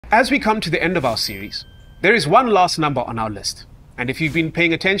As we come to the end of our series, there is one last number on our list. And if you've been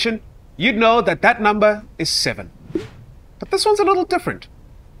paying attention, you'd know that that number is 7. But this one's a little different.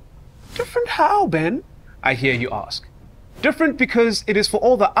 Different how, Ben? I hear you ask. Different because it is for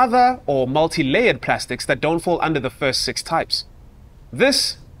all the other or multi-layered plastics that don't fall under the first 6 types.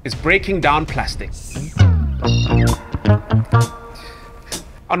 This is breaking down plastic.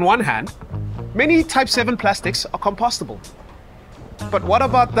 On one hand, many type 7 plastics are compostable. But what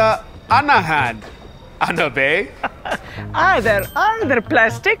about the other hand, Annabé? Other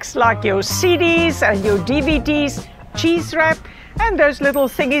plastics like your CDs and your DVDs, cheese wrap, and those little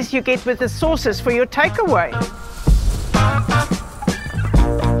thingies you get with the sauces for your takeaway.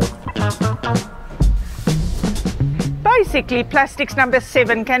 Basically, plastics number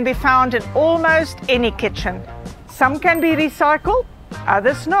 7 can be found in almost any kitchen. Some can be recycled,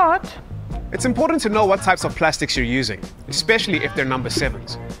 others not. It's important to know what types of plastics you're using, especially if they're number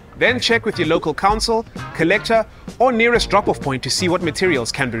 7s. Then check with your local council, collector, or nearest drop-off point to see what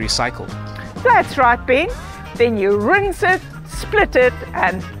materials can be recycled. That's right, Ben. Then you rinse it, split it,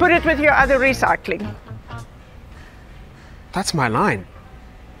 and put it with your other recycling. That's my line.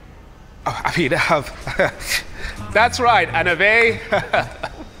 That's right, Annabé.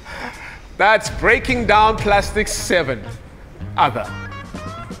 That's breaking down plastics 7. Other.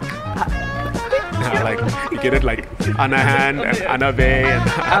 Now, like, you get it like Anahan and Annabé and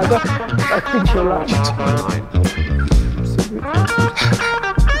I think you're right. That's my line.